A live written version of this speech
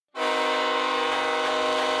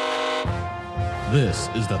This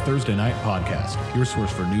is the Thursday Night Podcast, your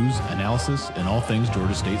source for news, analysis, and all things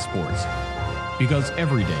Georgia State sports. Because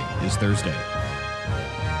every day is Thursday.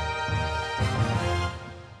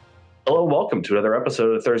 Hello and welcome to another episode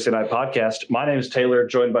of the Thursday Night Podcast. My name is Taylor,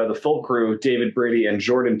 joined by the full crew, David, Brady, and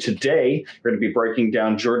Jordan. Today, we're going to be breaking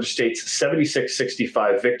down Georgia State's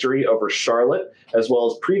 76-65 victory over Charlotte, as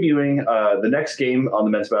well as previewing the next game on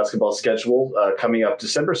the men's basketball schedule coming up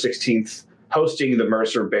December 16th, hosting the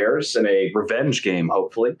Mercer Bears in a revenge game,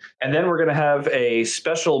 hopefully. And then we're going to have a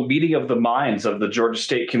special meeting of the minds of the Georgia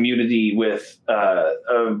State community with a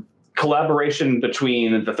collaboration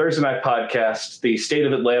between the Thursday Night Podcast, the State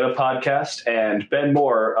of Atlanta podcast, and Ben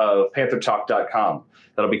Moore of PantherTalk.com.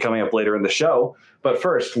 That'll be coming up later in the show. But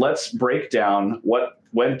first, let's break down what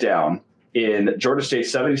went down in Georgia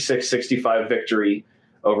State's 76-65 victory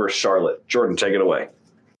over Charlotte. Jordan, take it away.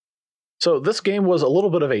 So this game was a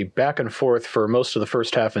little bit of a back and forth for most of the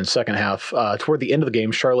first half and second half. Toward the end of the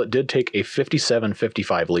game, Charlotte did take a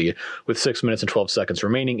 57-55 lead with 6 minutes and 12 seconds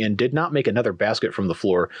remaining and did not make another basket from the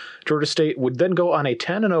floor. Georgia State would then go on a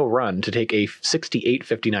 10-0 run to take a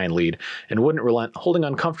 68-59 lead and wouldn't relent, holding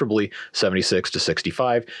on comfortably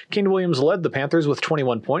 76-65. Kane Williams led the Panthers with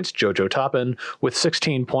 21 points. JoJo Toppin with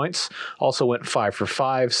 16 points. Also went 5 for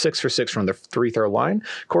 5, 6 for 6 from the free throw line.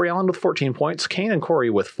 Corey Allen with 14 points. Kane and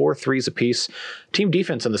Corey with 4 threes apiece. Team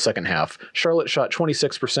defense in the second half. Charlotte shot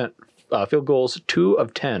 26% field goals, 2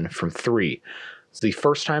 of 10 from 3. It's the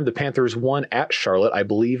first time the Panthers won at Charlotte, I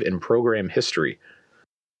believe, in program history.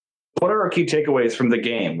 What are our key takeaways from the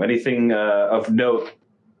game? Anything of note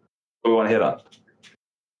we want to hit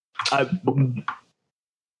on?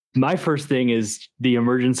 My first thing is the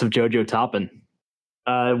emergence of JoJo Toppin.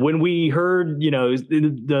 When we heard,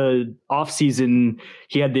 the offseason,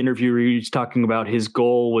 he had the interview where he was talking about his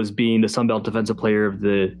goal was being the Sun Belt Defensive Player of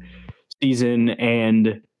the season.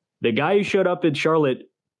 And the guy who showed up at Charlotte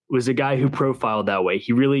was a guy who profiled that way.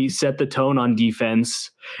 He really set the tone on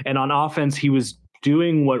defense. And on offense, he was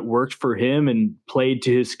doing what worked for him and played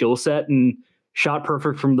to his skill set and shot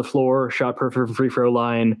perfect from the floor, shot perfect from free throw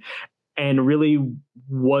line, and really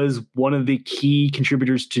was one of the key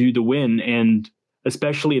contributors to the win. And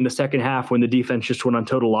especially in the second half when the defense just went on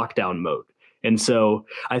total lockdown mode. And so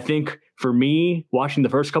I think for me, watching the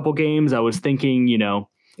first couple games, I was thinking,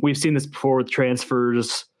 we've seen this before with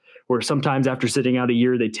transfers where sometimes after sitting out a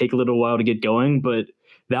year, they take a little while to get going, but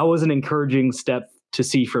that was an encouraging step to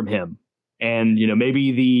see from him. And,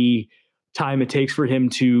 maybe the time it takes for him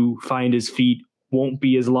to find his feet won't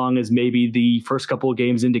be as long as maybe the first couple of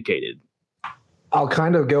games indicated. I'll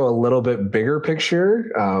kind of go a little bit bigger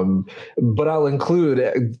picture, but I'll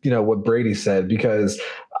include, what Brady said, because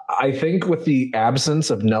I think with the absence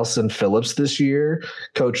of Nelson Phillips this year,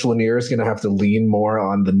 Coach Lanier is going to have to lean more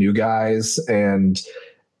on the new guys. And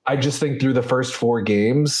I just think through the first 4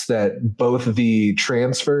 games that both the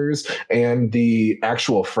transfers and the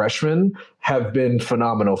actual freshmen have been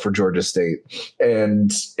phenomenal for Georgia State.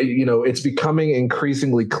 And, it's becoming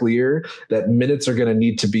increasingly clear that minutes are going to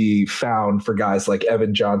need to be found for guys like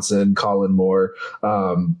Evan Johnson, Colin Moore,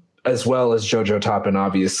 as well as JoJo Toppin,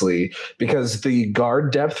 obviously, because the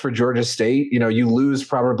guard depth for Georgia State, you lose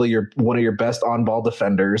probably one of your best on-ball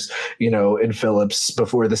defenders, in Phillips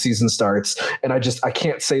before the season starts. And I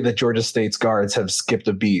can't say that Georgia State's guards have skipped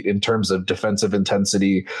a beat in terms of defensive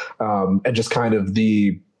intensity and just kind of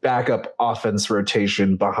the backup offense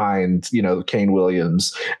rotation behind, Kane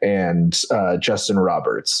Williams and Justin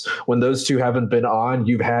Roberts. When those two haven't been on,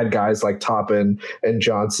 you've had guys like Toppin and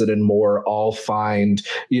Johnson and Moore all find,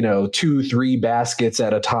 2-3 baskets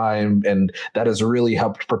at a time. And that has really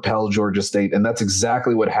helped propel Georgia State. And that's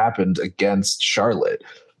exactly what happened against Charlotte.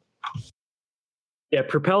 Yeah,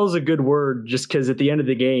 propel is a good word just because at the end of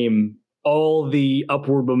the game, all the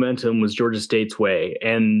upward momentum was Georgia State's way.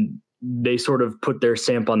 And they sort of put their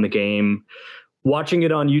stamp on the game. Watching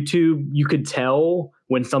it on YouTube, you could tell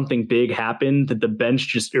when something big happened that the bench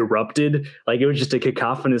just erupted. Like it was just a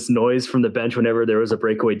cacophonous noise from the bench whenever there was a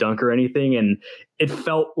breakaway dunk or anything. And it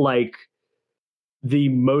felt like the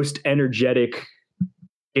most energetic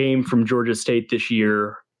game from Georgia State this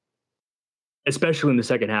year, especially in the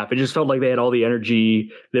second half. It just felt like they had all the energy.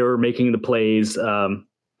 They were making the plays.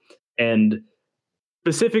 And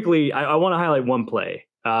specifically, I want to highlight one play.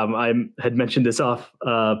 I had mentioned this off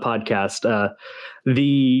podcast.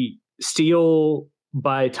 The steal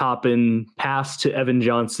by Toppin, pass to Evan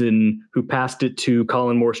Johnson, who passed it to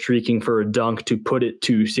Colin Moore streaking for a dunk to put it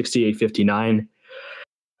to 68-59.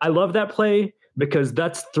 I love that play because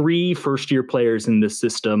that's 3 first-year players in this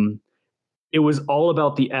system. It was all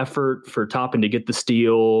about the effort for Toppin to get the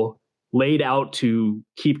steal, laid out to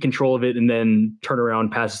keep control of it and then turn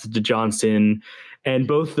around passes to Johnson, and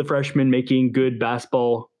both the freshmen making good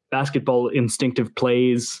basketball instinctive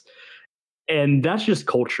plays. And that's just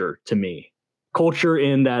culture to me. Culture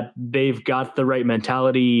in that they've got the right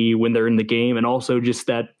mentality when they're in the game, and also just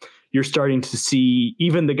that you're starting to see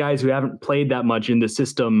even the guys who haven't played that much in the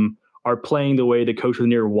system are playing the way the coach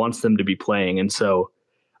Lanier wants them to be playing. And so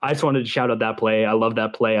I just wanted to shout out that play. I love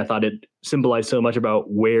that play. I thought it symbolized so much about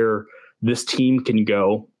where this team can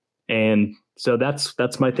go. And so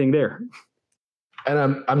that's my thing there.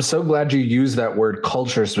 And I'm so glad you used that word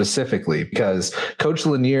culture specifically, because Coach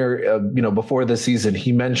Lanier, before this season,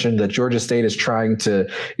 he mentioned that Georgia State is trying to,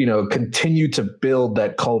 continue to build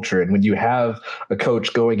that culture. And when you have a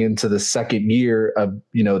coach going into the second year of,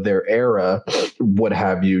 their era, what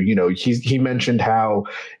have you, he mentioned how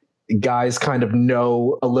guys kind of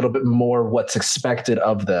know a little bit more what's expected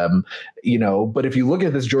of them, but if you look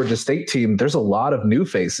at this Georgia State team, there's a lot of new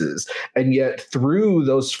faces. And yet through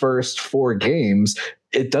those first 4 games,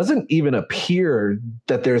 it doesn't even appear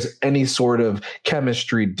that there's any sort of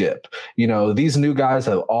chemistry dip. These new guys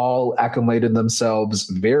have all acclimated themselves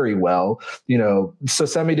very well.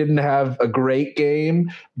 Sosemi didn't have a great game,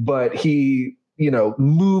 but he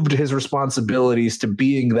moved his responsibilities to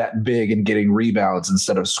being that big and getting rebounds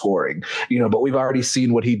instead of scoring, but we've already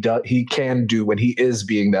seen what he can do when he is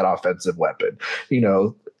being that offensive weapon,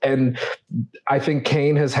 and I think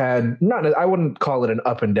Kane has had I wouldn't call it an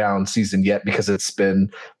up and down season yet because it's been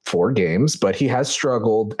 4 games, but he has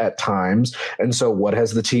struggled at times. And so what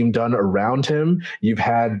has the team done around him? You've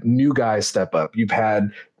had new guys step up. You've had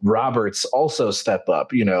Roberts also step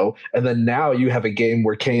up, and then now you have a game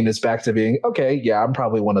where Kane is back to being, okay, yeah, I'm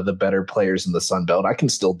probably one of the better players in the Sun Belt. I can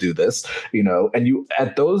still do this, and you,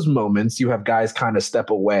 at those moments, you have guys kind of step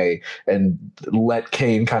away and let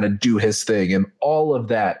Kane kind of do his thing. And all of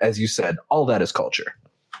that, as you said, all that is culture.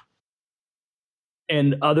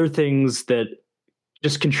 And other things that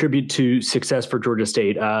just contribute to success for Georgia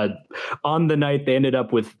State. On the night, they ended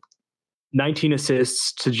up with 19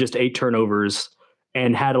 assists to just 8 turnovers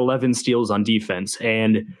and had 11 steals on defense.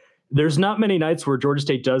 And there's not many nights where Georgia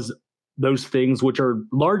State does those things, which are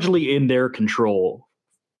largely in their control,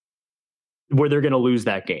 where they're going to lose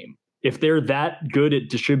that game. If they're that good at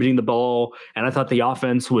distributing the ball, and I thought the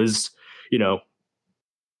offense was,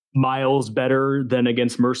 miles better than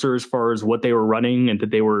against Mercer as far as what they were running, and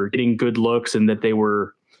that they were getting good looks and that they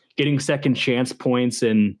were getting second chance points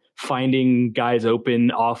and finding guys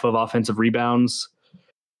open off of offensive rebounds.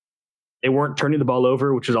 They weren't turning the ball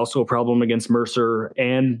over, which is also a problem against Mercer,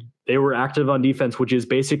 and they were active on defense, which is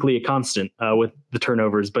basically a constant with the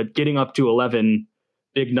turnovers. But getting up to 11,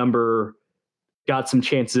 big number, got some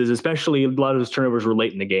chances, especially a lot of those turnovers were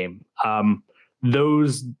late in the game.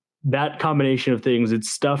 That combination of things,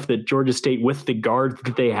 it's stuff that Georgia State, with the guards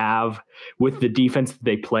that they have, with the defense that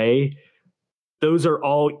they play, those are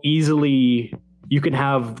all easily, you can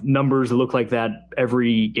have numbers that look like that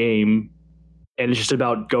every game. And it's just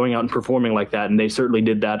about going out and performing like that. And they certainly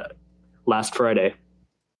did that last Friday.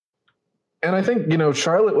 And I think,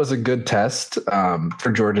 Charlotte was a good test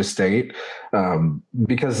for Georgia State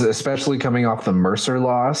because especially coming off the Mercer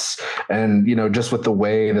loss and, just with the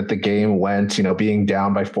way that the game went, being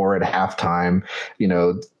down by 4 at halftime,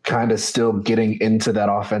 kind of still getting into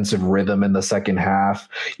that offensive rhythm in the second half.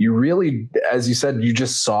 You really, as you said, you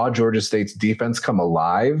just saw Georgia State's defense come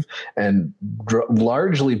alive and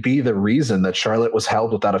largely be the reason that Charlotte was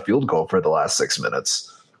held without a field goal for the last 6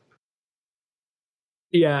 minutes.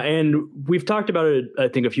 Yeah, and we've talked about it, I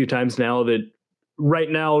think, a few times now that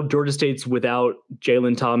right now Georgia State's without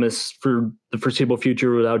Jalen Thomas for the foreseeable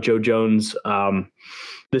future, without Joe Jones.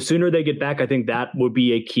 The sooner they get back, I think that would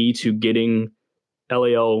be a key to getting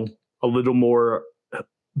LAL a little more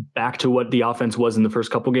back to what the offense was in the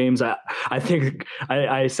first couple games. I think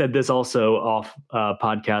I said this also off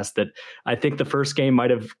podcast that I think the first game might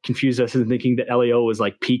have confused us in thinking that LAL was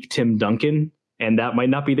like peak Tim Duncan, and that might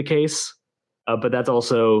not be the case. But that's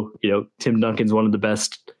also, Tim Duncan's one of the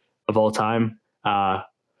best of all time. But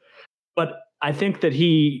I think that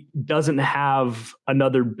he doesn't have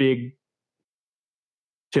another big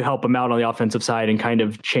to help him out on the offensive side and kind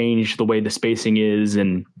of change the way the spacing is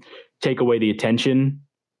and take away the attention.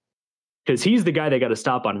 Because he's the guy they got to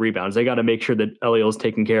stop on rebounds. They got to make sure that LAL is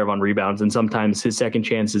taken care of on rebounds. And sometimes his second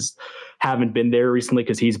chances haven't been there recently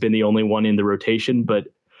because he's been the only one in the rotation. But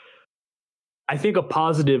I think a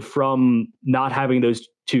positive from not having those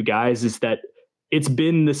two guys is that it's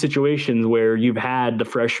been the situations where you've had the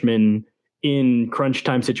freshmen in crunch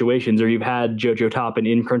time situations, or you've had JoJo Toppin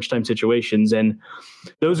in crunch time situations, and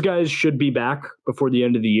those guys should be back before the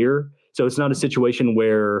end of the year. So it's not a situation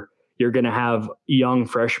where, you're going to have young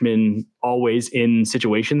freshmen always in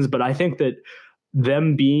situations. But I think that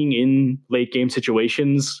them being in late game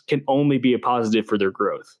situations can only be a positive for their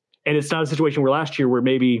growth. And it's not a situation where last year where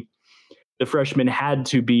maybe the freshmen had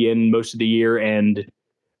to be in most of the year and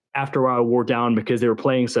after a while wore down because they were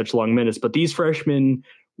playing such long minutes. But these freshmen,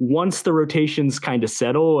 once the rotations kind of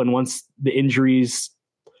settle and once the injuries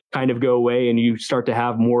kind of go away and you start to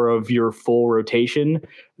have more of your full rotation,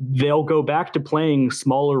 they'll go back to playing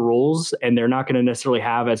smaller roles and they're not going to necessarily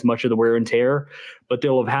have as much of the wear and tear, but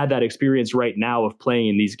they'll have had that experience right now of playing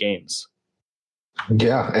in these games.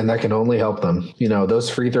 Yeah, and that can only help them. You know, those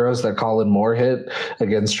free throws that Colin Moore hit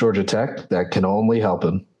against Georgia Tech, that can only help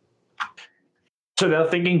him. So now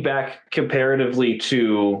thinking back comparatively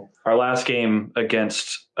to our last game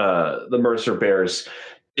against the Mercer Bears,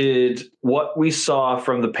 did what we saw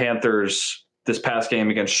from the Panthers this past game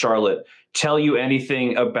against Charlotte tell you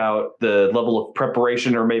anything about the level of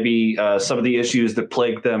preparation or maybe some of the issues that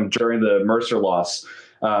plagued them during the Mercer loss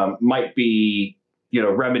might be,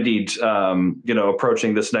 remedied,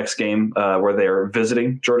 approaching this next game where they're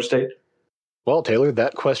visiting Georgia State? Well, Taylor,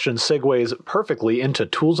 that question segues perfectly into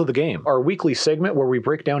Tools of the Game, our weekly segment where we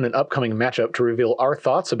break down an upcoming matchup to reveal our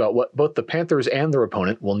thoughts about what both the Panthers and their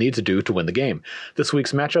opponent will need to do to win the game. This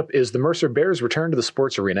week's matchup is the Mercer Bears' return to the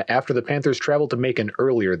sports arena after the Panthers traveled to Macon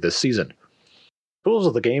earlier this season. Tools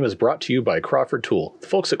of the Game is brought to you by Crawford Tool. The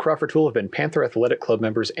folks at Crawford Tool have been Panther Athletic Club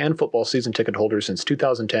members and football season ticket holders since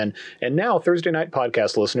 2010, and now Thursday Night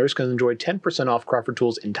Podcast listeners can enjoy 10% off Crawford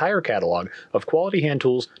Tool's entire catalog of quality hand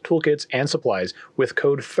tools, toolkits, and supplies with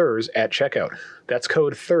code THURS at checkout. That's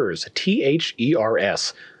code THURS,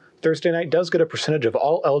 THERS. Thursday Night does get a percentage of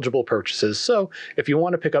all eligible purchases, so if you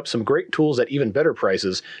want to pick up some great tools at even better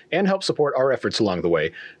prices and help support our efforts along the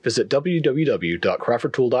way, visit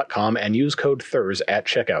www.crawfordtool.com and use code THURS at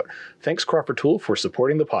checkout. Thanks, Crawford Tool, for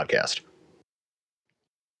supporting the podcast.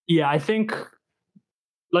 Yeah, I think,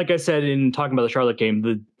 like I said in talking about the Charlotte game,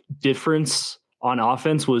 the difference on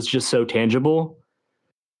offense was just so tangible.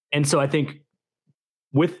 And so I think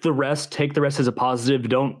with the rest, take the rest as a positive.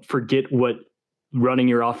 Don't forget what running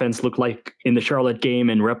your offense looked like in the Charlotte game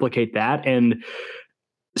and replicate that. And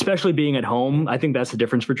especially being at home, I think that's the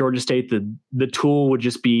difference for Georgia State. The tool would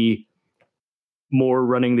just be more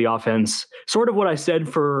running the offense, sort of what I said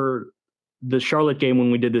for the Charlotte game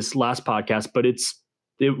when we did this last podcast, but it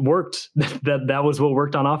worked. that was what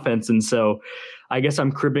worked on offense. And so I guess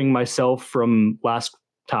I'm cribbing myself from last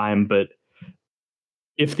time, but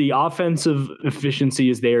if the offensive efficiency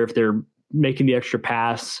is there, if they're making the extra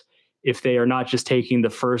pass, if they are not just taking the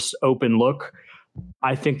first open look,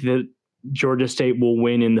 I think that Georgia State will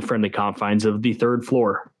win in the friendly confines of the third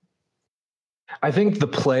floor. I think the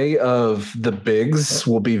play of the bigs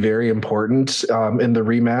will be very important in the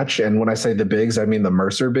rematch. And when I say the bigs, I mean the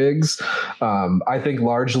Mercer bigs. I think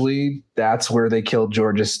largely that's where they killed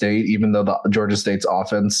Georgia State, even though the Georgia State's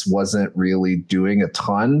offense wasn't really doing a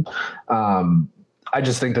ton. I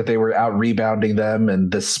just think that they were out rebounding them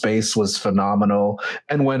and the space was phenomenal.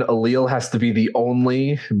 And when Alil has to be the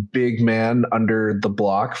only big man under the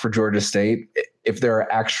block for Georgia State, if there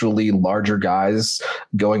are actually larger guys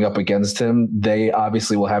going up against him, they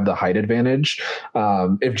obviously will have the height advantage.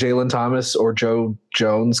 If Jalen Thomas or Joe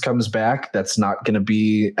Jones comes back, that's not going to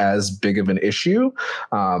be as big of an issue.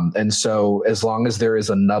 And so as long as there is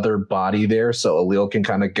another body there, so Alil can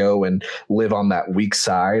kind of go and live on that weak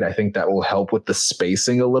side, I think that will help with the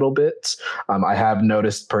spacing a little bit. I have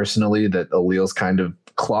noticed personally that Alil's kind of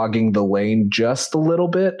clogging the lane just a little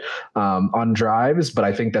bit on drives, but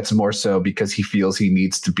I think that's more so because he feels he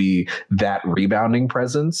needs to be that rebounding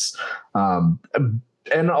presence.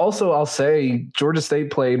 And also I'll say Georgia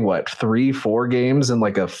State played 3-4 games in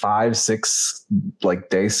like a 5-6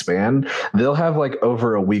 day span. They'll have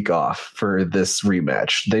over a week off for this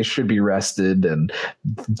rematch. They should be rested and,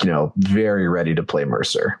 very ready to play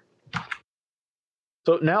Mercer.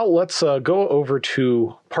 So now let's go over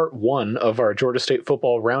to part one of our Georgia State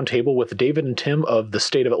football roundtable with David and Tim of the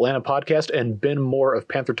State of Atlanta podcast and Ben Moore of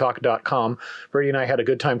PantherTalk.com. Brady and I had a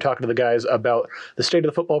good time talking to the guys about the state of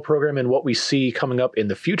the football program and what we see coming up in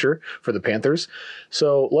the future for the Panthers.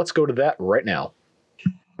 So let's go to that right now.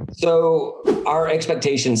 So our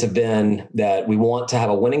expectations have been that we want to have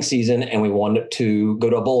a winning season and we want to go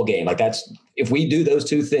to a bowl game. If we do those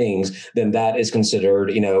two things, then that is considered,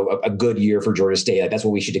 a good year for Georgia State. That's what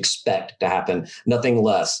we should expect to happen. Nothing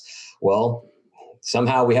less. Well,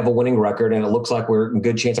 somehow we have a winning record and it looks like we're in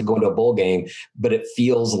good chance of going to a bowl game, but it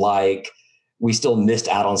feels like we still missed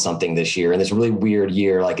out on something this year. And this really weird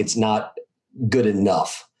year, it's not good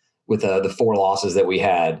enough with the 4 losses that we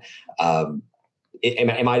had.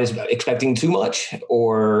 am I just expecting too much,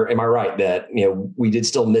 or am I right that, we did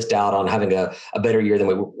still missed out on having a better year than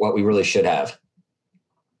what we really should have?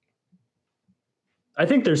 I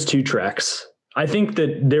think there's two tracks. I think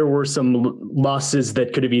that there were some losses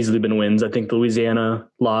that could have easily been wins. I think the Louisiana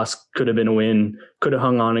loss could have been a win, could have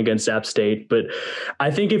hung on against App State. But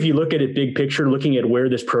I think if you look at it big picture, looking at where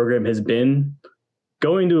this program has been,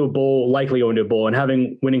 likely going to a bowl and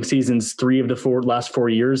having winning seasons 3 of the last 4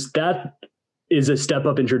 years, that is a step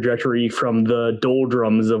up in trajectory from the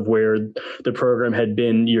doldrums of where the program had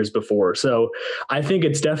been years before. So I think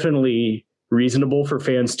it's definitely reasonable for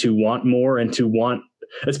fans to want more and to want,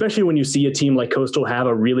 especially when you see a team like Coastal have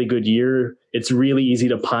a really good year, it's really easy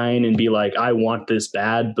to pine and be like, I want this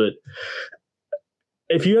bad. But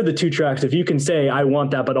if you have the two tracks, if you can say, I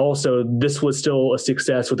want that, but also this was still a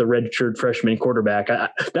success with a redshirt freshman quarterback,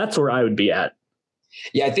 that's where I would be at.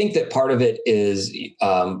 Yeah, I think that part of it is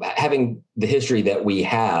having the history that we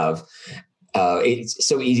have. It's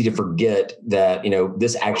so easy to forget that,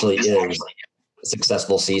 this actually is a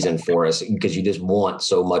successful season for us because you just want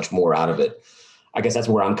so much more out of it. I guess that's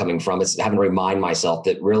where I'm coming from. It's having to remind myself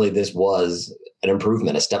that really this was an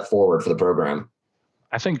improvement, a step forward for the program.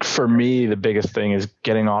 I think for me, the biggest thing is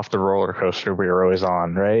getting off the roller coaster we were always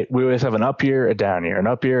on, right? We always have an up year, a down year, an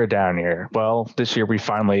up year, a down year. Well, this year we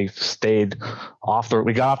finally we got off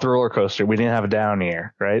the roller coaster. We didn't have a down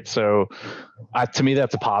year, right? So to me,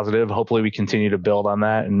 that's a positive. Hopefully we continue to build on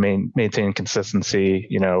that and maintain consistency,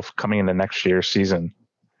 coming into next year's season.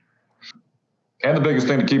 And the biggest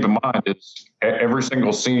thing to keep in mind is every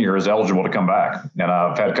single senior is eligible to come back. And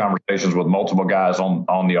I've had conversations with multiple guys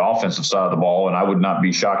on the offensive side of the ball, and I would not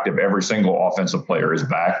be shocked if every single offensive player is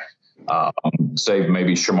back, save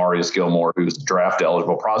maybe Shamarius Gilmore, who's the draft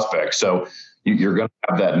eligible prospect. So you're going to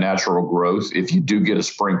have that natural growth if you do get a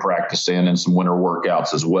spring practice in and some winter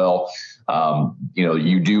workouts as well.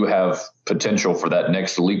 You do have potential for that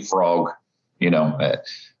next leapfrog,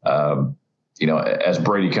 as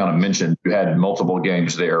Brady kind of mentioned, you had multiple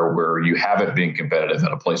games there where you haven't been competitive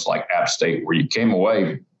at a place like App State, where you came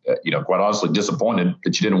away, quite honestly disappointed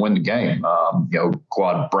that you didn't win the game.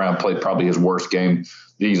 Quad Brown played probably his worst game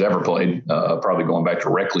he's ever played, probably going back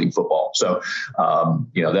to rec league football. So,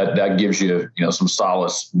 that gives you, some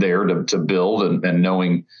solace there to build and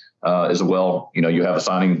knowing as well, you have a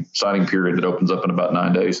signing period that opens up in about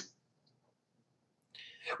 9 days.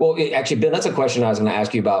 Well, actually, Ben, that's a question I was going to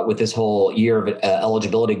ask you about with this whole year of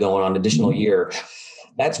eligibility going on, additional year.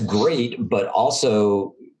 That's great, but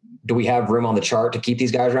also, do we have room on the chart to keep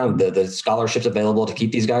these guys around? The scholarships available to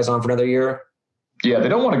keep these guys on for another year? Yeah, they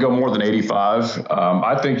don't want to go more than 85.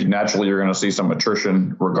 I think naturally you're going to see some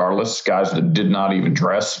attrition regardless. Guys that did not even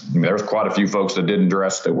dress. There's quite a few folks that didn't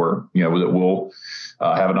dress that were, that will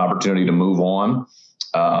have an opportunity to move on.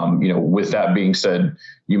 With that being said,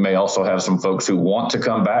 you may also have some folks who want to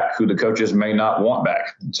come back who the coaches may not want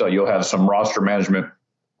back. So you'll have some roster management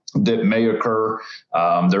that may occur.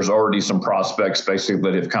 There's already some prospects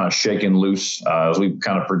basically that have kind of shaken loose, as we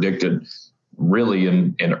kind of predicted, really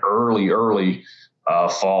in early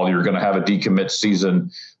fall. You're going to have a decommit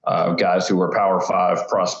season, guys who are Power 5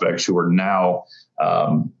 prospects who are now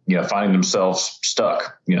finding themselves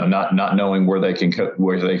stuck, not knowing where they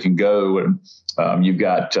can go. And you've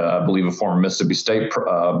got, I believe, a former Mississippi State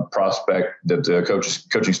prospect that the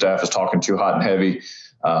coaching staff is talking to hot and heavy.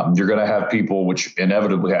 You're going to have people, which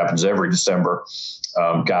inevitably happens every December.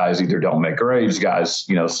 Guys either don't make grades, guys,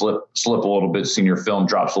 slip a little bit, senior film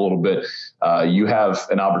drops a little bit. You have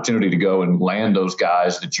an opportunity to go and land those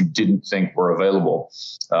guys that you didn't think were available.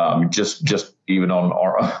 Just even on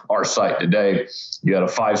our site today, you had a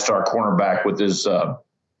 5-star cornerback with his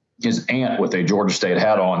aunt with a Georgia State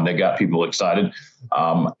hat on. They got people excited.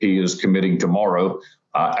 He is committing tomorrow.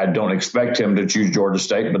 I don't expect him to choose Georgia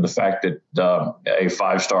State, but the fact that a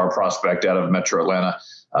 5-star prospect out of Metro Atlanta,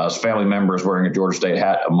 his family member is wearing a Georgia State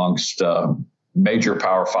hat amongst major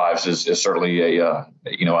Power 5s is certainly a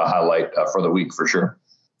highlight for the week for sure.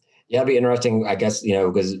 Yeah, it'd be interesting, I guess,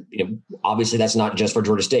 because obviously that's not just for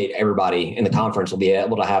Georgia State. Everybody in the conference will be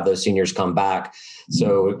able to have those seniors come back.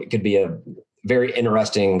 So it could be a very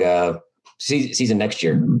interesting season next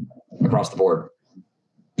year across the board.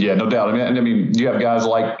 Yeah, no doubt. I mean, you have guys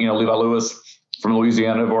like, Levi Lewis from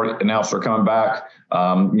Louisiana who've already announced they're coming back.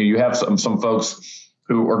 You have some folks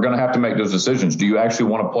who are going to have to make those decisions. Do you actually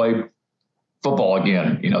want to play football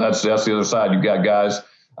again? That's the other side. You've got guys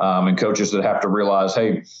and coaches that have to realize,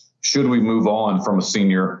 hey, should we move on from a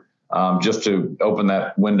senior just to open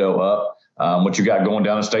that window up? What you got going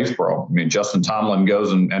down in Statesboro? I mean, Justin Tomlin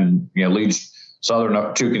goes and leads Southern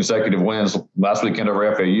up 2 consecutive wins last weekend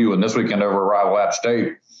over FAU and this weekend over rival App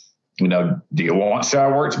State. do you want Shai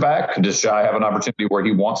Werts back? Does Shai have an opportunity where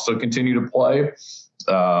he wants to continue to play?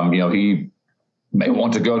 He may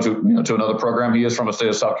want to go to another program. He is from the state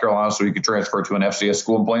of South Carolina, so he could transfer to an FCS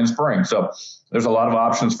school and play in spring. So there's a lot of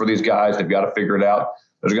options for these guys. They've got to figure it out.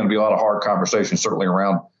 There's going to be a lot of hard conversations, certainly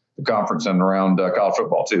around the conference and around college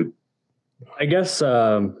football too. I guess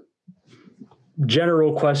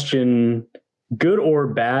general question, good or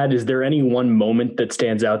bad, is there any one moment that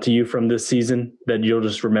stands out to you from this season that you'll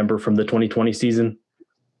just remember from the 2020 season?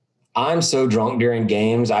 I'm so drunk during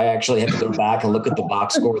games. I actually have to go back and look at the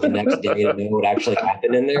box score the next day to know what actually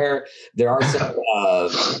happened in there. There are some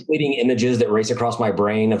fleeting images that race across my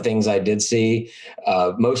brain of things I did see.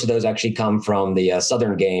 Most of those actually come from the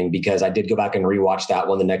Southern game, because I did go back and rewatch that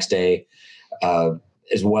one the next day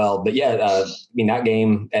as well. But that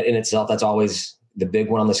game in itself, that's always the big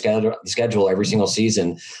one on the schedule every single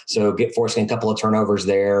season. So forcing a couple of turnovers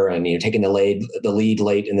there and taking the lead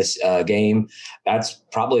late in this game. That's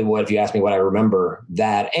probably what, if you ask me what I remember,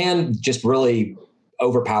 that, and just really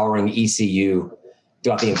overpowering ECU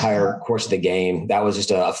throughout the entire course of the game. That was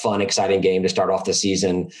just a fun, exciting game to start off the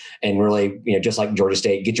season, and really, just like Georgia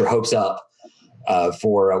State, get your hopes up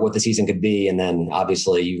for what the season could be. And then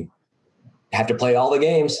obviously you have to play all the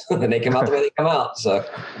games and they come out the way they come out. So.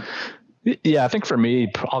 Yeah, I think for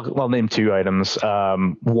me, I'll name two items.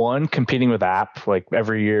 One, competing with App. Like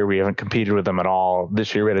every year we haven't competed with them at all.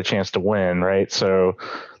 This year we had a chance to win, right? So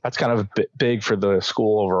that's kind of big for the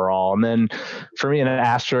school overall. And then for me, an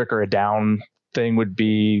asterisk or a down thing would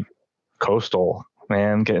be Coastal,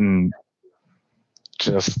 man, getting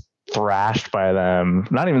just thrashed by them,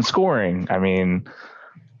 not even scoring. I mean,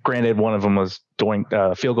 granted, one of them was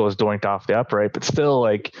field goal was doinked off the upright, but still,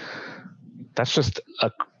 like, that's just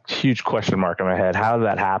a huge question mark in my head. How did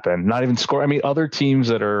that happen? Not even score. I mean, other teams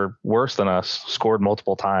that are worse than us scored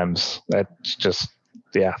multiple times. That's just,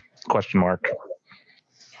 question mark.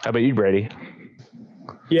 How about you, Brady?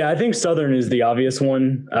 Yeah, I think Southern is the obvious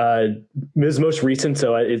one. It was most recent,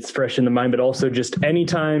 so it's fresh in the mind, but also just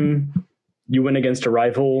anytime you win against a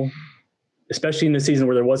rival, especially in the season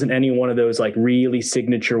where there wasn't any one of those like really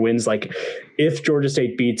signature wins. Like if Georgia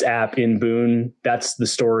State beats App in Boone, that's the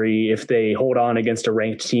story. If they hold on against a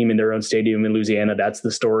ranked team in their own stadium in Louisiana, that's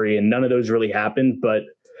the story. And none of those really happened. But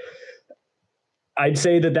I'd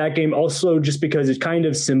say that game also, just because it kind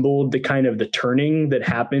of symboled the turning that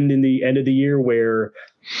happened in the end of the year, where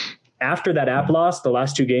after that App loss, the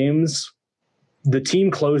last two games, the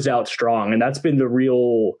team closed out strong. And that's been the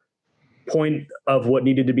real point of what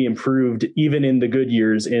needed to be improved, even in the good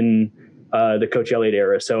years in the Coach Elliott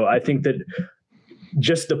era. So I think that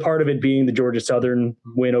just the part of it being the Georgia Southern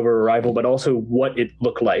win over a rival, but also what it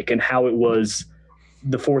looked like and how it was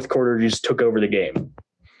the fourth quarter just took over the game.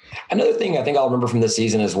 Another thing I think I'll remember from this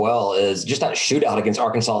season as well is just that shootout against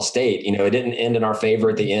Arkansas State. It didn't end in our favor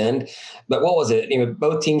at the end, but what was it?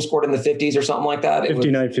 Both teams scored in the 50s or something like that.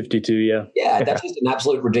 59-52, yeah. Yeah, that's just an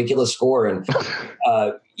absolute ridiculous score. And,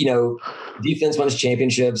 defense wins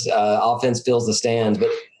championships, offense fills the stands. But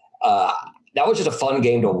that was just a fun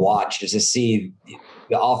game to watch, just to see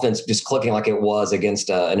the offense just clicking like it was against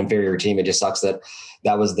an inferior team. It just sucks that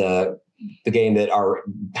was the game that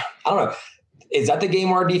I don't know. Is that the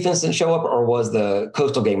game where our defense didn't show up, or was the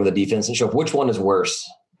Coastal game where the defense didn't show up? Which one is worse?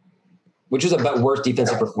 Which is a worse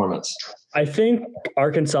defensive performance? I think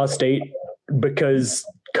Arkansas State, because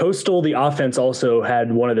Coastal, the offense also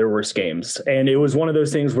had one of their worst games. And it was one of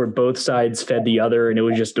those things where both sides fed the other, and it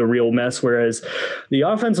was just a real mess. Whereas the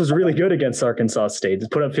offense was really good against Arkansas State.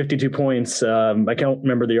 It put up 52 points. I can't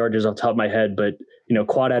remember the yardages off the top of my head, but,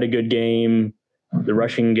 Quad had a good game. The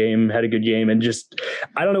rushing game had a good game, and just,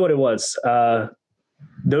 I don't know what it was.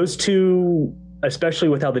 Those two, especially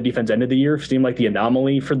with how the defense ended the year, seemed like the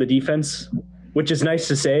anomaly for the defense, which is nice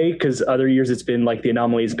to say, because other years it's been like the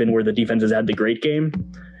anomaly has been where the defense has had the great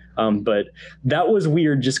game. But that was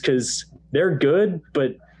weird just because they're good,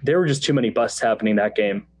 but there were just too many busts happening that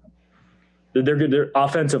game. They're good. They're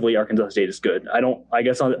offensively, Arkansas State is good. I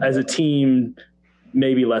guess as a team,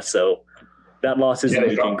 maybe less so. That loss isn't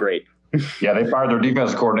looking great. Yeah, they fired their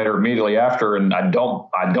defensive coordinator immediately after, and I don't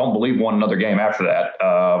believe won another game after that.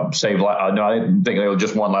 I didn't think they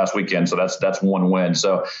just won last weekend, so that's one win.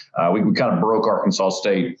 So we kind of broke Arkansas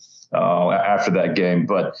State after that game,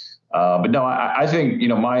 but no, I think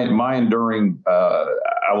my enduring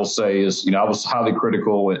I will say is I was highly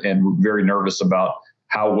critical and very nervous about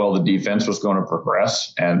how well the defense was going to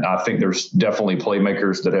progress, and I think there's definitely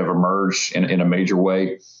playmakers that have emerged in a major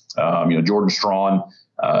way. Jordan Strawn.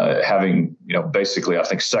 having, basically, I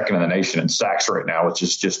think second in the nation in sacks right now, which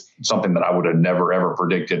is just something that I would have never, ever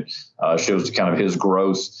predicted. Shows kind of his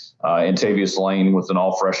growth. Antavius Lane with an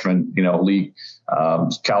all freshman, league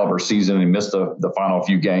caliber season. He missed the final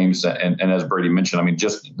few games. And as Brady mentioned, I mean,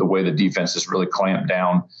 just the way the defense has really clamped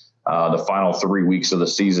down the final 3 weeks of the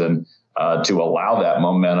season to allow that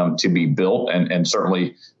momentum to be built, and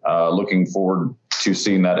certainly looking forward to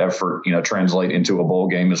seeing that effort, translate into a bowl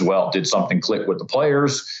game as well. Did something click with the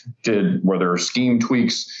players? Were there scheme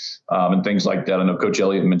tweaks and things like that? I know Coach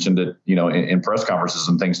Elliott mentioned it, in press conferences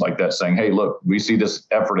and things like that, saying, "Hey, look, we see this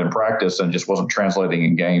effort in practice and just wasn't translating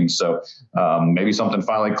in games." So maybe something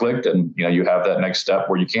finally clicked, and you have that next step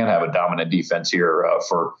where you can have a dominant defense here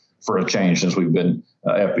for a change since we've been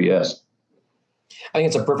FBS. I think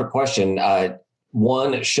it's a perfect question.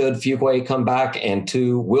 One, should Fuquay come back? And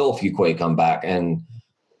two, will Fuquay come back? And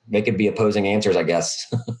they could be opposing answers, I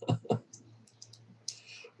guess.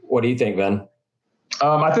 What do you think, Ben?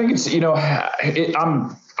 I think it's,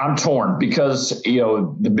 I'm torn because,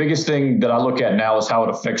 the biggest thing that I look at now is how it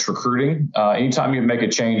affects recruiting. Anytime you make a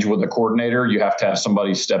change with a coordinator, you have to have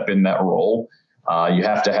somebody step in that role. You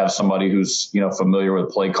have to have somebody who's, familiar with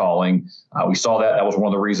play calling. We saw that. That was one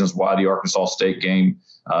of the reasons why the Arkansas State game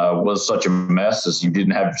was such a mess, is you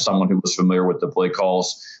didn't have someone who was familiar with the play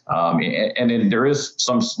calls. And then there is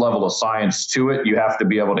some level of science to it. You have to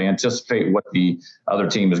be able to anticipate what the other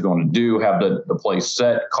team is going to do, have the play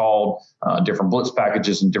set, called, different blitz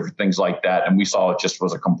packages and different things like that. And we saw it just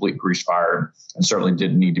was a complete grease fire and certainly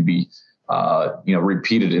didn't need to be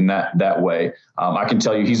repeated in that way. I can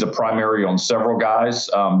tell you he's a primary on several guys,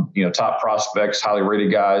 top prospects, highly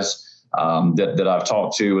rated guys that I've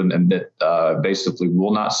talked to and that basically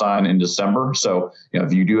will not sign in December. So,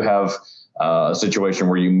 if you do have a situation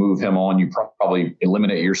where you move him on, you probably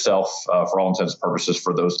eliminate yourself for all intents and purposes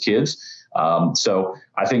for those kids. So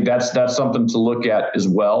I think that's something to look at as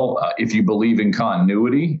well. If you believe in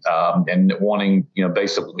continuity and wanting,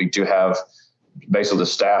 basically to have the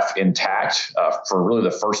staff intact for really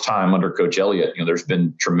the first time under Coach Elliott. There's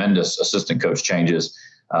been tremendous assistant coach changes.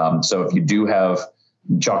 So if you do have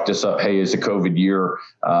chalk this up, hey, it's a COVID year,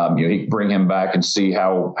 he can bring him back and see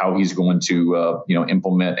how he's going to,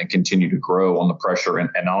 implement and continue to grow on the pressure and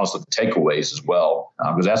honestly the takeaways as well.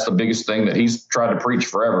 Because that's the biggest thing that he's tried to preach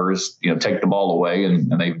forever is, take the ball away.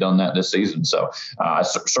 And they've done that this season. So I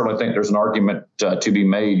certainly think there's an argument to be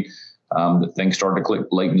made that things started to click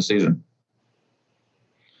late in the season.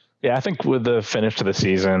 Yeah, I think with the finish to the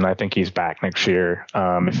season, I think he's back next year.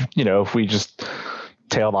 If we just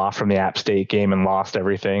tailed off from the App State game and lost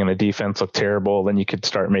everything and the defense looked terrible, then you could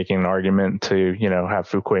start making an argument to, have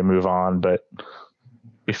Fuquay move on. But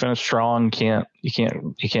we finished strong. You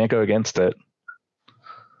can't go against it.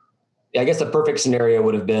 Yeah, I guess the perfect scenario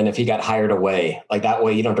would have been if he got hired away. Like that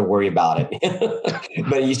way you don't have to worry about it.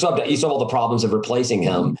 But you still have all the problems of replacing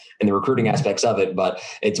him and the recruiting aspects of it. But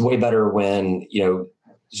it's way better when,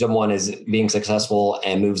 someone is being successful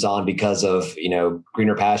and moves on because of,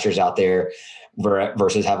 greener pastures out there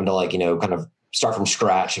versus having to kind of start from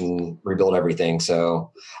scratch and rebuild everything. So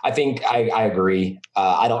I think I agree.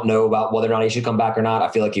 I don't know about whether or not he should come back or not. I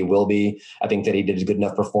feel like he will be. I think that he did a good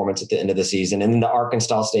enough performance at the end of the season. And in the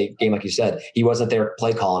Arkansas State game, like you said, he wasn't there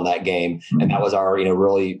play calling that game. And that was our,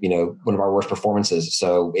 really, one of our worst performances.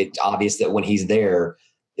 So it's obvious that when he's there,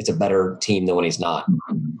 it's a better team than when he's not.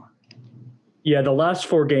 Yeah, the last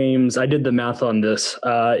 4 games, I did the math on this.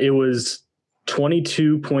 It was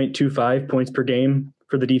 22.25 points per game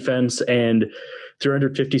for the defense and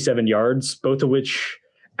 357 yards, both of which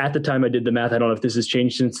at the time I did the math, I don't know if this has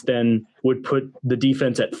changed since then, would put the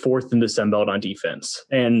defense at 4th in the Sun Belt on defense.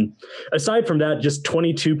 And aside from that, just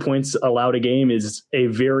 22 points allowed a game is a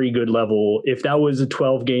very good level. If that was a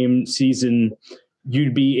 12-game season,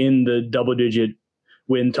 you'd be in the double-digit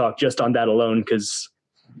win talk just on that alone because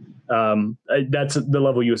that's the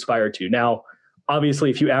level you aspire to. Now, obviously,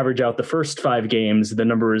 if you average out the first 5 games, the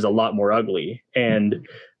number is a lot more ugly. And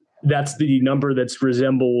that's the number that's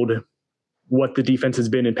resembled what the defense has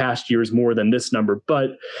been in past years more than this number.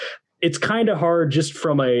 But it's kind of hard just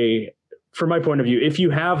from my point of view. If you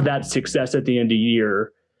have that success at the end of the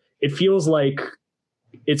year, it feels like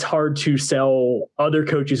it's hard to sell other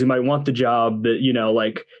coaches who might want the job that,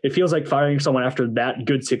 it feels like firing someone after that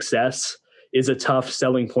good success is a tough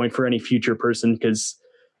selling point for any future person because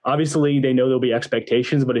obviously they know there'll be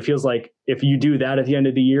expectations, but it feels like if you do that at the end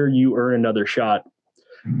of the year, you earn another shot.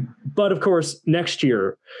 But of course, next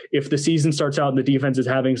year, if the season starts out and the defense is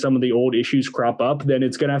having some of the old issues crop up, then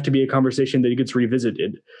it's going to have to be a conversation that gets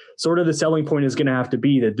revisited. Sort of the selling point is going to have to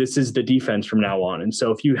be that this is the defense from now on. And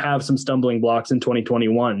so if you have some stumbling blocks in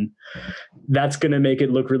 2021, that's going to make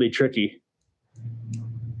it look really tricky.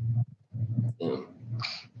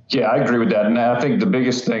 Yeah, I agree with that. And I think the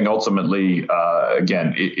biggest thing ultimately,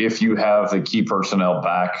 again, if you have the key personnel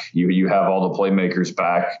back, you have all the playmakers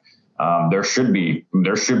back, there should be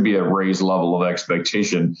a raised level of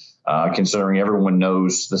expectation, considering everyone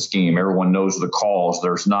knows the scheme, everyone knows the calls.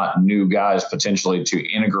 There's not new guys potentially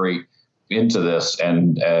to integrate into this.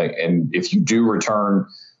 And if you do return,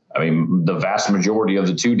 I mean, the vast majority of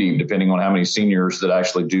the 2 deep, depending on how many seniors that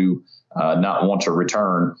actually do not want to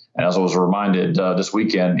return. And as I was reminded this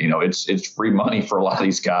weekend, it's free money for a lot of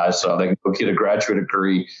these guys, so they can go get a graduate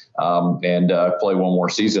degree and play one more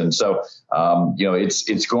season. So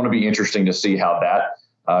it's going to be interesting to see how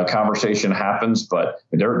that conversation happens. But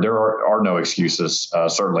there are no excuses,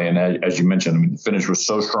 certainly. And as you mentioned, the finish was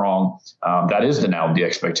so strong. That is now the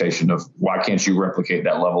expectation of why can't you replicate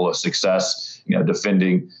that level of success?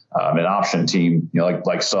 Defending an option team,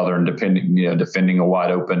 like Southern, defending a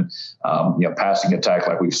wide open, passing attack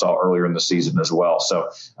like we saw earlier in the season as well. So,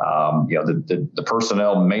 the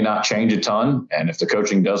personnel may not change a ton, and if the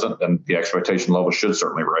coaching doesn't, then the expectation level should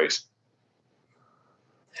certainly raise.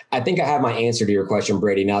 I think I have my answer to your question,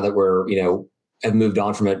 Brady, now that we're, have moved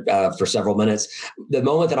on from it for several minutes. The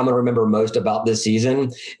moment that I'm going to remember most about this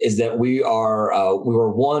season is that we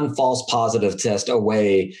were one false positive test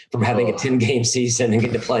away from having a 10-game season and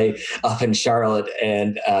getting to play up in Charlotte.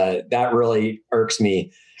 And that really irks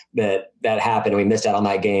me that happened. We missed out on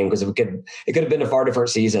that game because it could have been a far different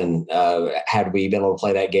season had we been able to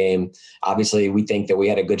play that game. Obviously, we think that we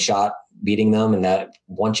had a good shot beating them, and that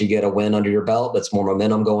once you get a win under your belt, that's more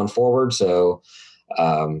momentum going forward. So,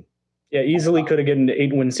 yeah, easily could have gotten an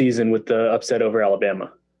 8-win season with the upset over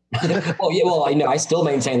Alabama. I still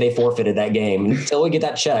maintain they forfeited that game until we get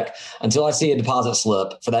that check. Until I see a deposit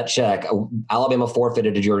slip for that check, Alabama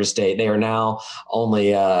forfeited to Georgia State. They are now only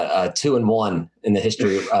 2-1 in the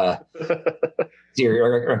history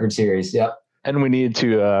record series. Yep. And we need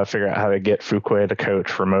to figure out how to get Fuquay to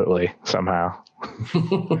coach remotely somehow.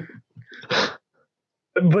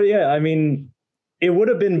 But yeah, I mean, it would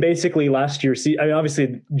have been basically last year's season. I mean,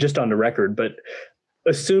 obviously just on the record, but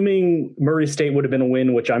assuming Murray State would have been a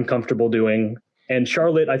win, which I'm comfortable doing, and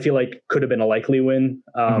Charlotte, I feel like could have been a likely win.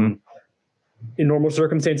 In normal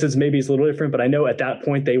circumstances, maybe it's a little different, but I know at that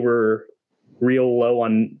point they were real low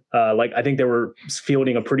on, I think they were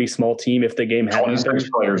fielding a pretty small team if the game had 26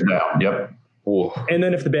 players down. Yep. Ooh. And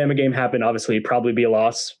then if the Bama game happened, obviously it'd probably be a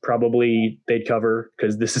loss. Probably they'd cover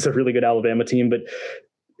because this is a really good Alabama team. But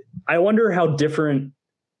I wonder how different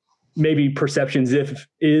maybe perceptions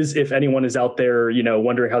if anyone is out there,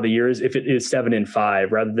 wondering how the year is, if it is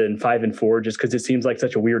 7-5 rather than 5-4, just because it seems like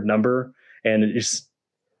such a weird number. And it just,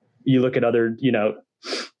 you look at other, years.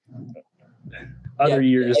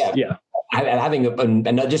 Yeah. Having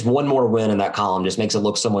just one more win in that column just makes it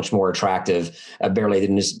look so much more attractive, barely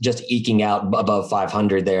than just eking out above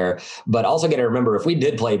 500 there. But also got to remember, if we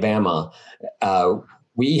did play Bama,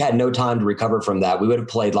 we had no time to recover from that. We would have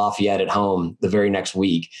played Lafayette at home the very next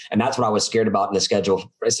week. And that's what I was scared about in the schedule.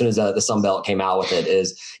 As soon as the Sun Belt came out with it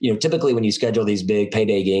is, typically when you schedule these big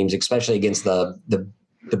payday games, especially against the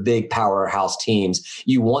big powerhouse teams,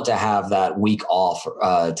 you want to have that week off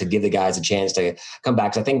to give the guys a chance to come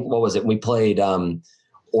back. So I think, what was it? We played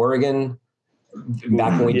Oregon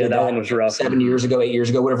back when we did that one was rough. 8 years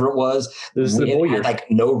ago, whatever it was. We had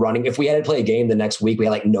no running. If we had to play a game the next week, we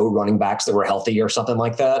had no running backs that were healthy or something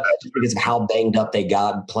like that, just because of how banged up they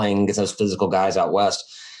got playing against those physical guys out west.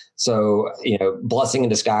 So, blessing in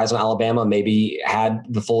disguise on Alabama. Maybe had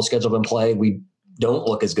the full schedule been played, we don't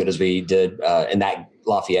look as good as we did in that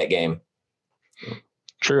Lafayette game.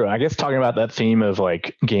 True. I guess talking about that theme of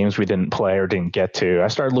games we didn't play or didn't get to, I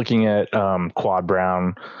started looking at Quad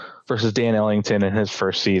Brown versus Dan Ellington in his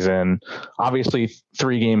first season. Obviously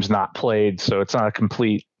 3 games not played, so it's not a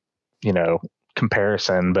complete,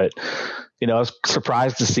 comparison, but, I was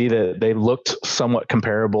surprised to see that they looked somewhat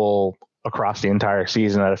comparable across the entire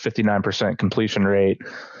season at a 59% completion rate.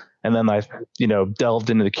 And then I,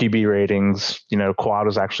 delved into the QB ratings. Quad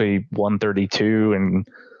was actually 132 and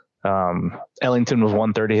Ellington was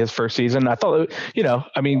 130 his first season. I thought,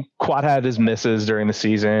 Quad had his misses during the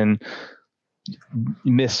season,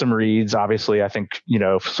 missed some reads. Obviously, I think,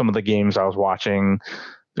 some of the games I was watching,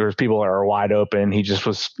 there was people that are wide open. He just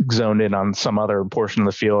was zoned in on some other portion of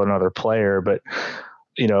the field, another player. But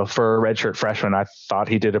for a redshirt freshman, I thought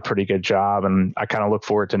he did a pretty good job, and I kind of look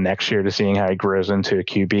forward to next year to seeing how he grows into a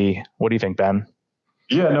QB. What do you think, Ben?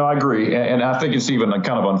 Yeah, no, I agree. And I think it's even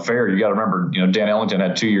kind of unfair. You got to remember, Dan Ellington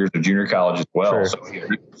had 2 years of junior college as well. Sure. So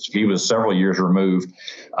he was several years removed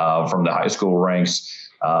from the high school ranks.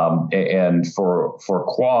 And for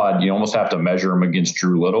Quad, you almost have to measure him against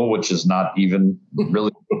Drew Little, which is not even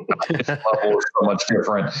really his level is so much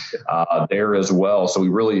different there as well. So we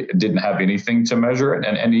really didn't have anything to measure.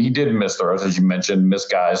 And he did miss throws, as you mentioned, miss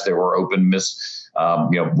guys that were open,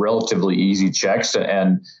 relatively easy checks.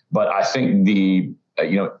 But I think the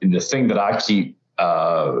thing that I keep,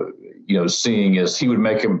 seeing is he would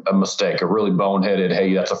make a mistake, a really boneheaded,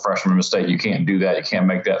 hey, that's a freshman mistake. You can't do that. You can't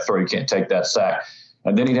make that throw. You can't take that sack.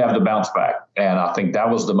 And then he'd have the bounce back. And I think that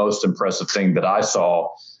was the most impressive thing that I saw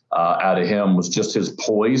out of him was just his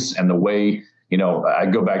poise and the way, I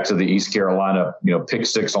go back to the East Carolina, pick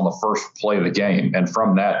six on the first play of the game. And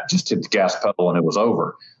from that, just hit the gas pedal and it was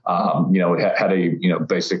over. Had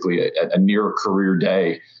basically a near career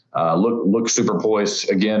day. Look super poised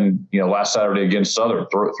again, last Saturday against Southern,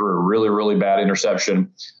 threw a really, really bad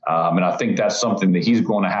interception. And I think that's something that he's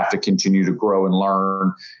going to have to continue to grow and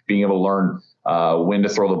learn, being able to learn when to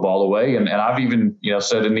throw the ball away. And I've even,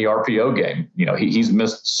 said in the RPO game, he's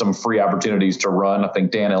missed some free opportunities to run. I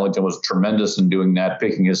think Dan Ellington was tremendous in doing that,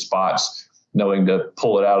 picking his spots, knowing to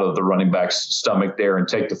pull it out of the running back's stomach there and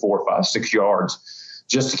take the 4, 5, 6 yards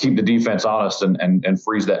just to keep the defense honest and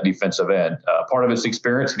freeze that defensive end. Part of it's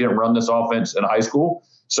experience. He didn't run this offense in high school.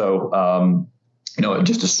 So,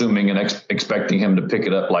 just assuming and expecting him to pick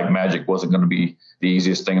it up like magic wasn't going to be the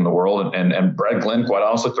easiest thing in the world. And Brad Glenn, quite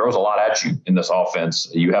honestly, throws a lot at you in this offense.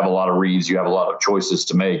 You have a lot of reads. You have a lot of choices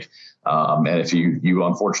to make. And if you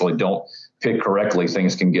unfortunately don't pick correctly,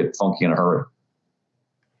 things can get funky in a hurry.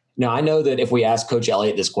 Now, I know that if we ask Coach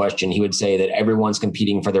Elliott this question, he would say that everyone's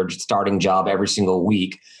competing for their starting job every single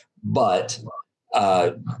week. But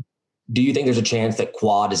do you think there's a chance that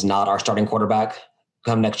Quad is not our starting quarterback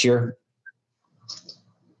come next year?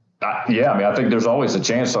 Yeah, I think there's always a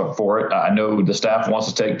chance for it. I know the staff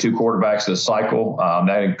wants to take 2 quarterbacks this cycle.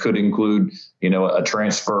 That could include, a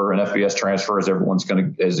transfer, an FBS transfer, as everyone's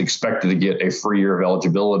is expected to get a free year of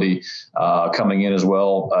eligibility coming in as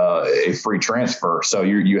well, a free transfer. So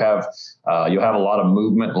you'll have a lot of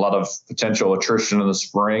movement, a lot of potential attrition in the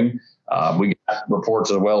spring. We got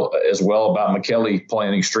reports as well about McKelly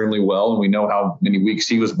playing extremely well, and we know how many weeks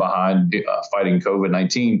he was behind fighting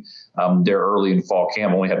COVID-19 there early in fall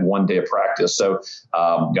camp. Only had 1 day of practice, so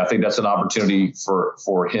I think that's an opportunity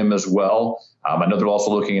for him as well. I know they're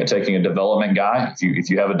also looking at taking a development guy. If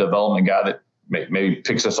you have a development guy that maybe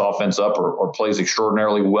picks this offense up or plays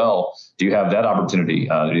extraordinarily well, do you have that opportunity?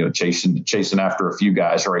 Chasing after a few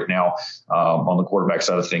guys right now on the quarterback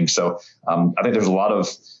side of things. So I think there's a lot of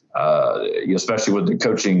especially with the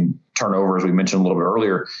coaching turnover, as we mentioned a little bit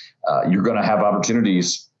earlier, you're going to have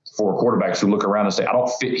opportunities for quarterbacks who look around and say, I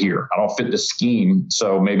don't fit here. I don't fit the scheme.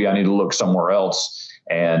 So maybe I need to look somewhere else.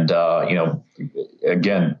 And,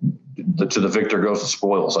 again, to the victor goes the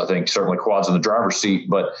spoils. I think certainly Quad's in the driver's seat,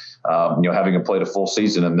 but, having played a full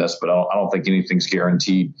season in this, but I don't think anything's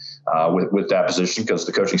guaranteed with that position, because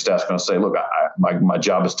the coaching staff's going to say, look, my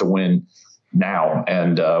job is to win now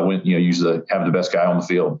and have the best guy on the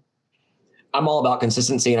field. I'm all about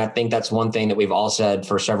consistency. And I think that's one thing that we've all said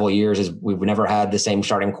for several years is we've never had the same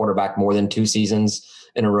starting quarterback more than 2 seasons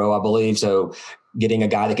in a row, I believe. So getting a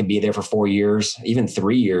guy that could be there for 4 years, even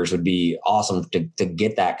 3 years would be awesome to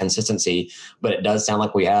get that consistency. But it does sound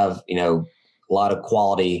like we have, a lot of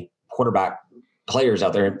quality quarterback players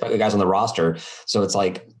out there, guys on the roster. So it's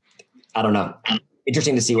like, I don't know.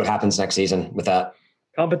 Interesting to see what happens next season with that.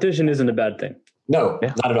 Competition isn't a bad thing. No,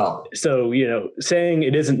 not at all. So, saying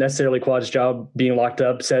it isn't necessarily Quad's job being locked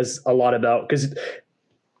up says a lot about, because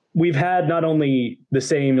we've had not only the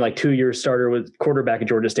same 2-year starter with quarterback at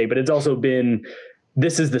Georgia State, but it's also been,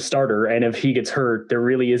 this is the starter. And if he gets hurt, there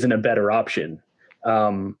really isn't a better option,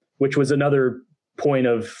 which was another point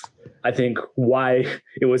of, I think, why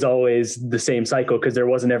it was always the same cycle, because there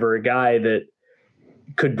wasn't ever a guy that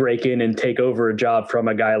could break in and take over a job from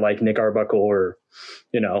a guy like Nick Arbuckle, or,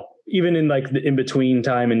 even in the in-between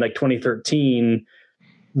time in 2013,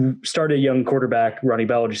 started a young quarterback, Ronnie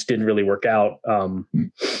Bell, just didn't really work out.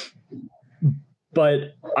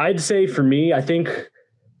 But I'd say for me, I think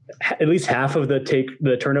at least half of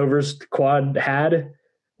the turnovers Quad had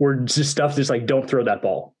were just stuff don't throw that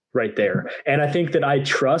ball right there. And I think that I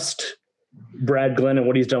trust Brad Glenn and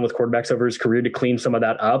what he's done with quarterbacks over his career to clean some of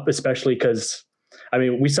that up, especially because,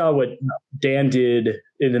 we saw what Dan did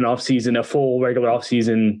in an offseason, a full regular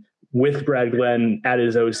offseason with Brad Glenn at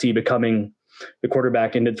his OC, becoming the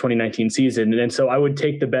quarterback into the 2019 season. And so I would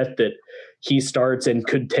take the bet that he starts and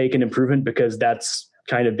could take an improvement, because that's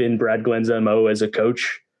kind of been Brad Glenn's MO as a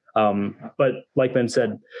coach. But like Ben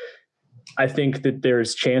said, I think that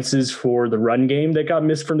there's chances for the run game that got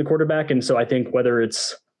missed from the quarterback. And so I think whether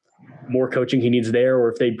it's more coaching he needs there,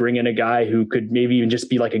 or if they bring in a guy who could maybe even just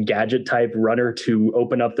be like a gadget type runner to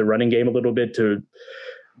open up the running game a little bit, to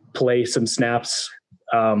play some snaps,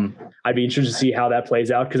 I'd be interested to see how that plays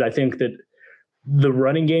out. Because I think that the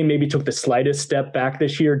running game maybe took the slightest step back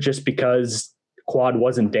this year just because Quad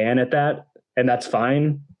wasn't Dan at that. And that's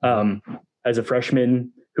fine. As a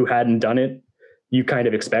freshman who hadn't done it, you kind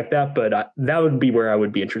of expect that, but that would be where I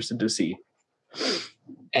would be interested to see.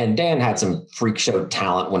 And Dan had some freak show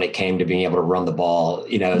talent when it came to being able to run the ball,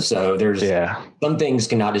 so there's some things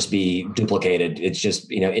cannot just be duplicated. It's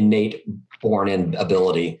just, innate born in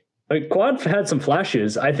ability. Like Quad had some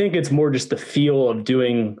flashes. I think it's more just the feel of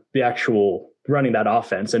doing the actual running that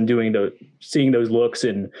offense and seeing those looks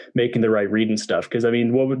and making the right read and stuff. Cause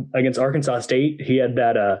against Arkansas State, he had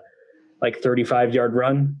that 35-yard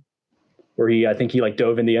run where I think he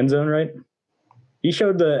dove in the end zone, right? He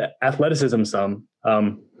showed the athleticism some.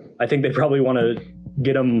 I think they probably want to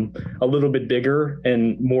get him a little bit bigger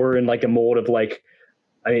and more in a mold of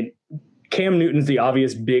Cam Newton's the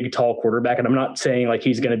obvious big, tall quarterback. And I'm not saying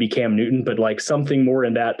he's going to be Cam Newton, but something more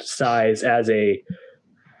in that size as a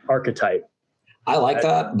archetype. I like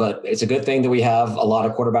that, but it's a good thing that we have a lot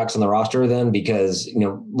of quarterbacks on the roster then, because,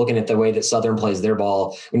 looking at the way that Southern plays their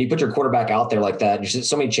ball, when you put your quarterback out there like that, there's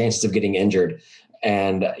so many chances of getting injured.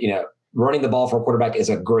 And, running the ball for a quarterback is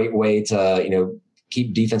a great way to,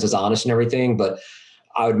 keep defenses honest and everything. But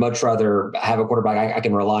I would much rather have a quarterback I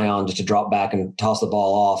can rely on just to drop back and toss the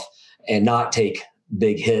ball off and not take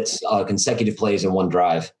big hits, consecutive plays in one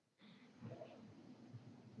drive.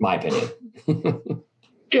 My opinion.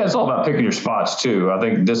 Yeah, it's all about picking your spots too. I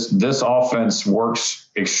think this offense works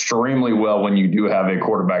extremely well when you do have a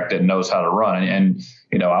quarterback that knows how to run. And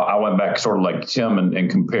I went back sort of like Tim and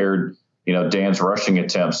compared, Dan's rushing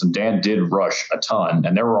attempts, and Dan did rush a ton.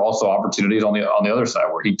 And there were also opportunities on the other side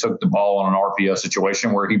where he took the ball on an RPO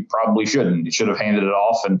situation where he probably shouldn't. He should have handed it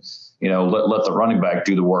off and let the running back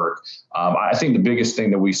do the work. I think the biggest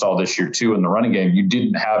thing that we saw this year too in the running game, you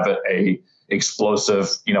didn't have a explosive,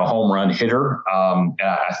 home run hitter. And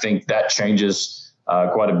I think that changes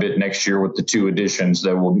quite a bit next year with the two additions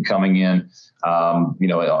that will be coming in, from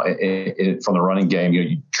the running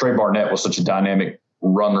game. Trey Barnett was such a dynamic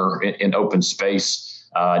runner in open space.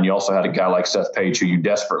 And you also had a guy like Seth Page, who you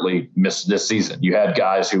desperately missed this season. You had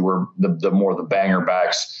guys who were the more the banger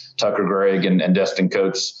backs, Tucker Gregg and Destin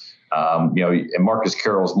Coates. And Marcus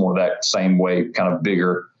Carroll's more that same way, kind of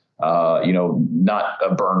bigger, not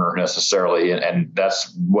a burner necessarily. And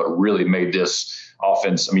that's what really made this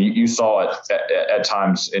offense. You saw it at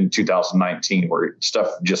times in 2019 where stuff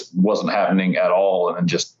just wasn't happening at all. And then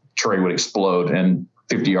just Trey would explode, and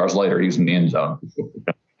 50 yards later, he was in the end zone.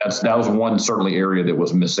 That was one certainly area that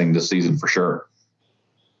was missing this season for sure.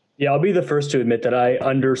 Yeah, I'll be the first to admit that I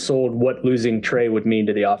undersold what losing Trey would mean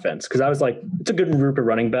to the offense, because I was like, it's a good group of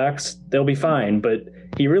running backs. They'll be fine. But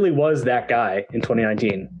he really was that guy in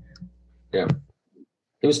 2019. Yeah.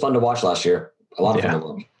 It was fun to watch last year. A lot of fun to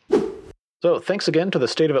watch. So thanks again to the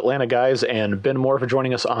State of Atlanta guys and Ben Moore for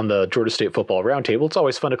joining us on the Georgia State Football Roundtable. It's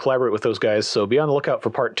always fun to collaborate with those guys, so be on the lookout for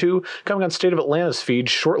part 2 coming on State of Atlanta's feed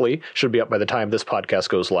shortly. Should be up by the time this podcast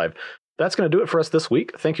goes live. That's going to do it for us this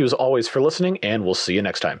week. Thank you as always for listening, and we'll see you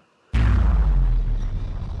next time.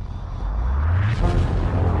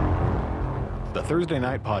 The Thursday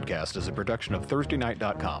Night Podcast is a production of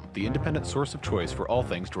ThursdayNight.com, the independent source of choice for all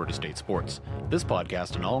things Georgia State sports. This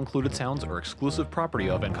podcast and all included sounds are exclusive property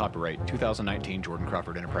of and copyright 2019 Jordan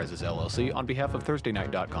Crawford Enterprises, LLC on behalf of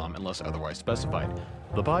ThursdayNight.com unless otherwise specified.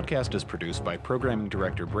 The podcast is produced by Programming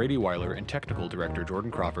Director Brady Weiler and Technical Director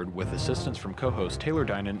Jordan Crawford with assistance from co-hosts Taylor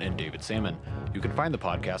Dinan and David Salmon. You can find the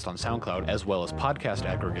podcast on SoundCloud as well as podcast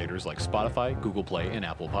aggregators like Spotify, Google Play, and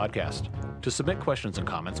Apple Podcast. To submit questions and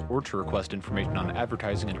comments or to request information on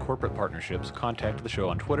advertising and corporate partnerships, contact the show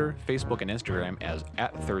on Twitter, Facebook, and Instagram as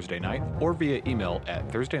 @ThursdayNight or via email at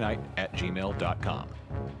thursdaynight@gmail.com.